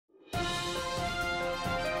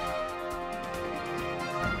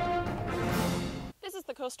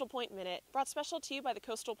Coastal Point Minute, brought special to you by the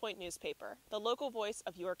Coastal Point newspaper, the local voice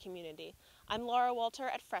of your community. I'm Laura Walter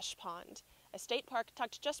at Fresh Pond, a state park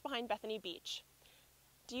tucked just behind Bethany Beach.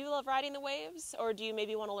 Do you love riding the waves, or do you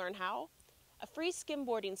maybe want to learn how? A free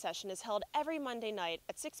skimboarding session is held every Monday night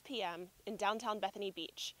at 6 p.m. in downtown Bethany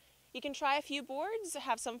Beach. You can try a few boards,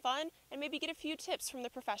 have some fun, and maybe get a few tips from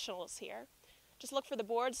the professionals here. Just look for the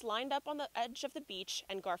boards lined up on the edge of the beach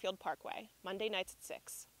and Garfield Parkway, Monday nights at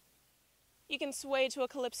 6. You can sway to a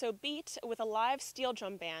calypso beat with a live steel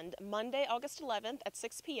drum band Monday, August 11th at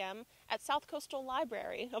 6 p.m. at South Coastal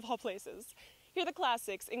Library, of all places. Hear the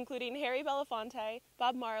classics, including Harry Belafonte,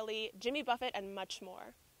 Bob Marley, Jimmy Buffett, and much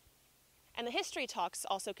more. And the history talks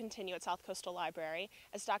also continue at South Coastal Library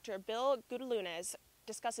as Dr. Bill Gudalunes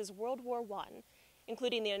discusses World War I,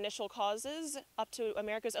 including the initial causes up to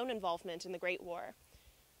America's own involvement in the Great War.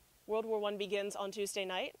 World War I begins on Tuesday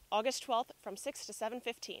night, August 12th from 6 to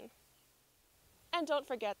 7:15. And don't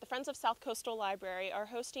forget, the Friends of South Coastal Library are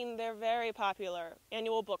hosting their very popular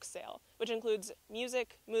annual book sale, which includes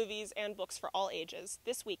music, movies, and books for all ages,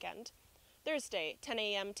 this weekend. Thursday, 10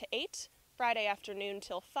 a.m. to 8, Friday afternoon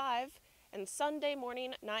till 5, and Sunday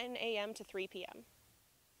morning, 9 a.m. to 3 p.m.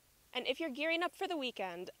 And if you're gearing up for the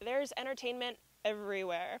weekend, there's entertainment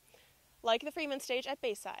everywhere, like the Freeman Stage at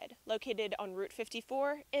Bayside, located on Route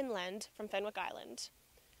 54, inland from Fenwick Island.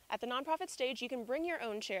 At the nonprofit stage, you can bring your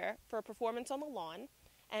own chair for a performance on the lawn,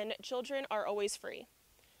 and children are always free.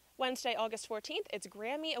 Wednesday, August 14th, it's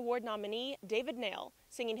Grammy Award nominee David Nail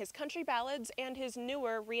singing his country ballads and his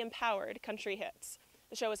newer re-empowered country hits.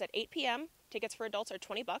 The show is at 8 p.m. Tickets for adults are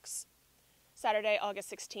 $20. Saturday,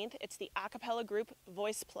 August 16th, it's the a cappella group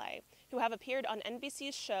Voice Play, who have appeared on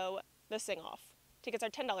NBC's show The Sing-Off. Tickets are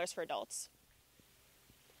 $10 for adults.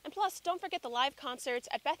 And plus, don't forget the live concerts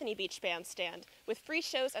at Bethany Beach Bandstand, with free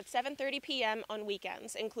shows at 7:30 p.m. on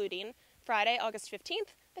weekends, including Friday, August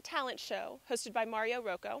 15th, The Talent Show, hosted by Mario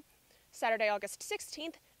Rocco. Saturday, August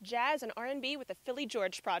 16th, Jazz and R&B with the Philly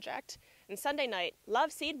George Project. And Sunday night,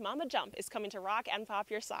 Love Seed Mama Jump is coming to rock and pop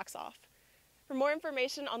your socks off. For more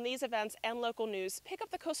information on these events and local news, pick up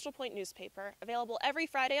the Coastal Point newspaper, available every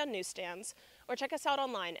Friday on newsstands, or check us out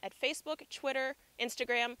online at Facebook, Twitter,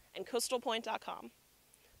 Instagram, and coastalpoint.com.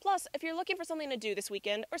 Plus, if you're looking for something to do this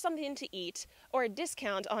weekend, or something to eat, or a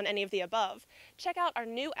discount on any of the above, check out our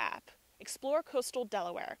new app, Explore Coastal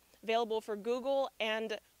Delaware, available for Google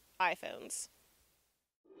and iPhones.